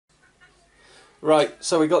Right,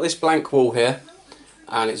 so we got this blank wall here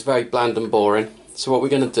and it's very bland and boring. So what we're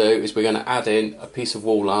going to do is we're going to add in a piece of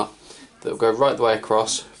wall art that will go right the way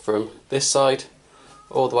across from this side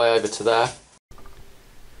all the way over to there.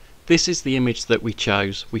 This is the image that we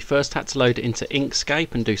chose. We first had to load it into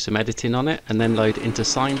Inkscape and do some editing on it, and then load it into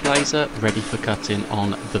Blazer, ready for cutting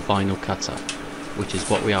on the vinyl cutter, which is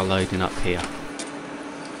what we are loading up here.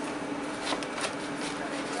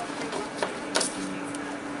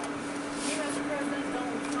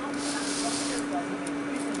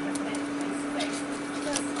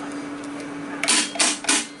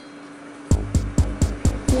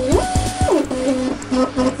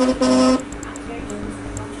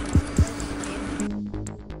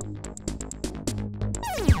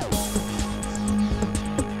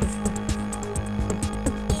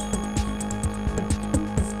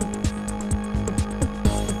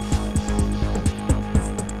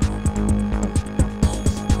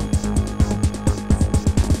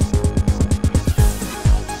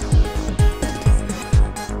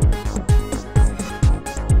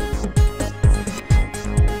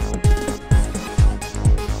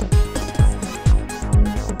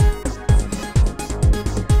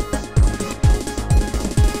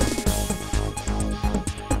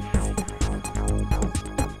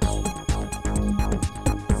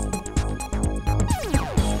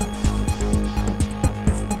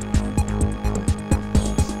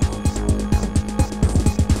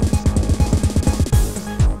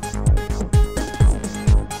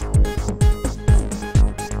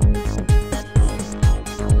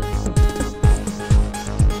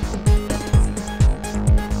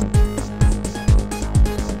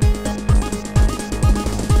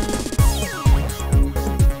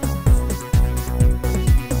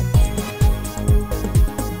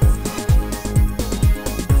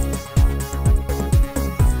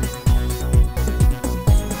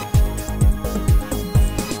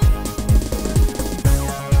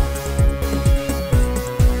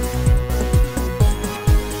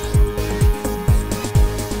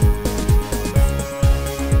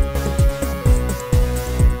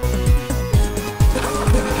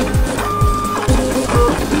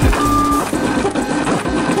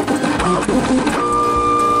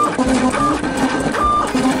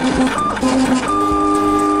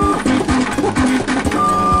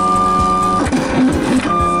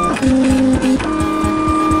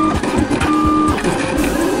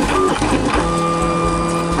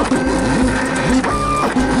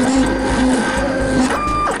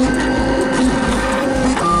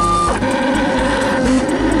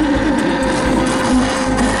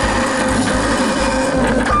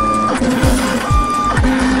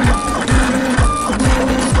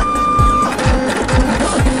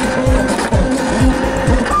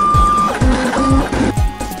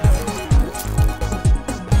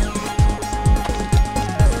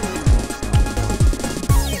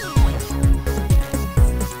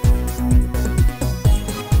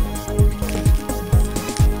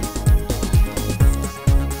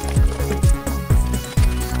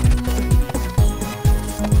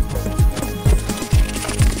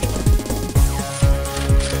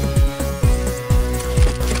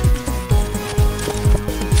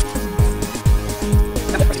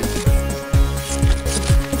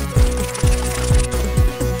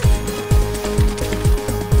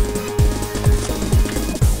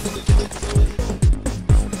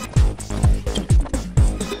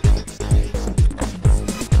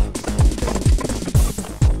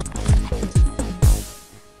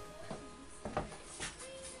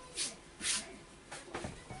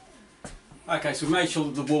 Okay, so we made sure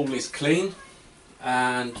that the wall is clean,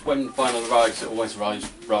 and when vinyl arrives it always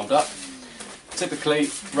arrives rolled up. Typically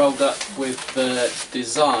rolled up with the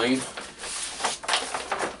design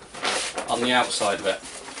on the outside of it.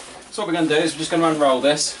 So what we're going to do is we're just going to unroll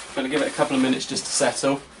this, we're going to give it a couple of minutes just to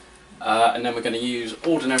settle, and then we're going to use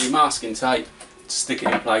ordinary masking tape to stick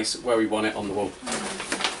it in place where we want it on the wall.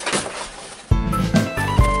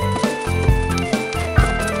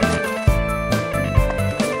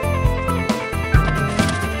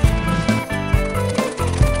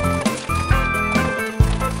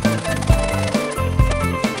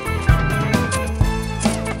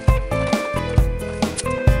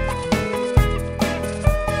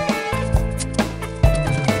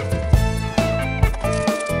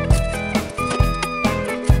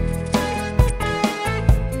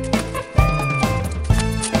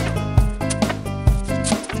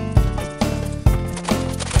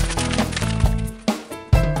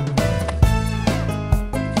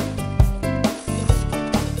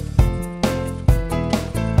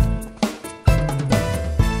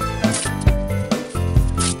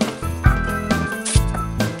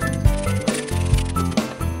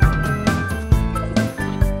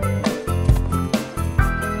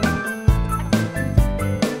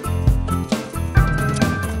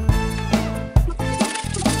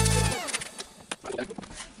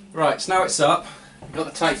 Right, so now it's up, we've got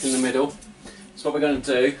the tape in the middle. So what we're going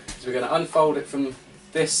to do is we're going to unfold it from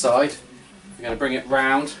this side, we're going to bring it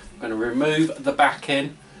round, we're going to remove the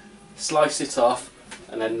backing, slice it off,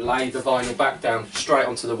 and then lay the vinyl back down straight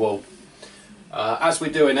onto the wall. As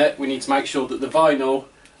we're doing it, we need to make sure that the vinyl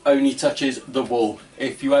only touches the wall.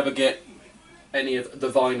 If you ever get any of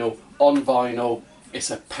the vinyl on vinyl,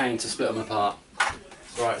 it's a pain to split them apart.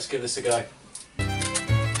 Right, let's give this a go.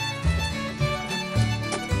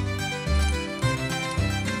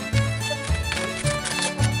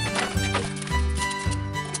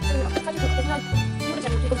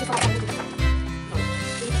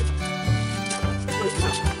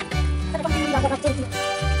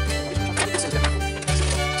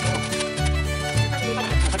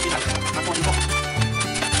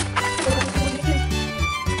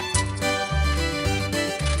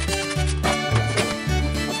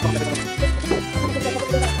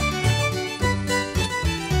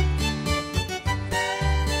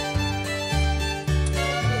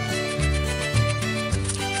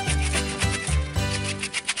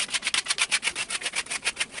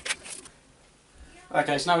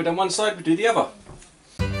 Okay, so now we've done one side, we do the other.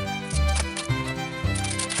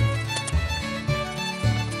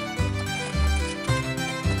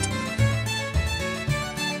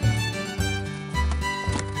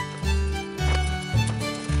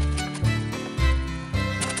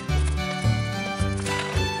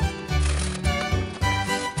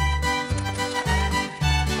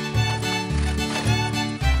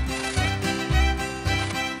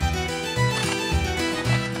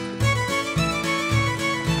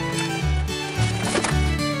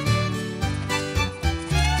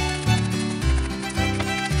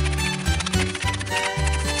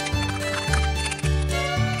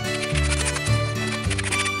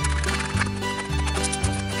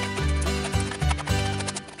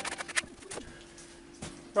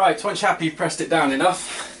 Right, once you're happy you've pressed it down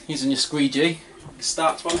enough, using your squeegee,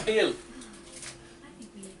 start to unpeel.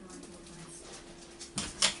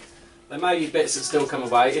 There may be bits that still come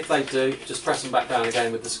away. If they do, just press them back down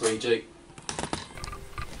again with the squeegee.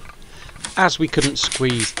 As we couldn't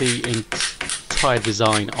squeeze the entire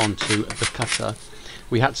design onto the cutter,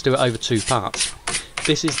 we had to do it over two parts.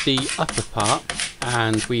 This is the upper part,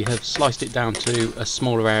 and we have sliced it down to a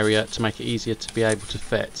smaller area to make it easier to be able to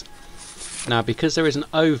fit. Now, because there is an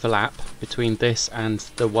overlap between this and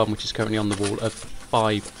the one which is currently on the wall of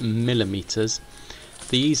 5mm,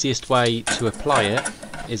 the easiest way to apply it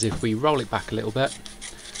is if we roll it back a little bit,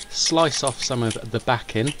 slice off some of the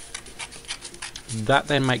backing. That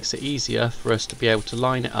then makes it easier for us to be able to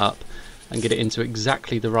line it up and get it into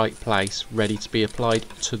exactly the right place, ready to be applied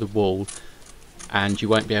to the wall, and you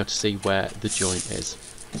won't be able to see where the joint is.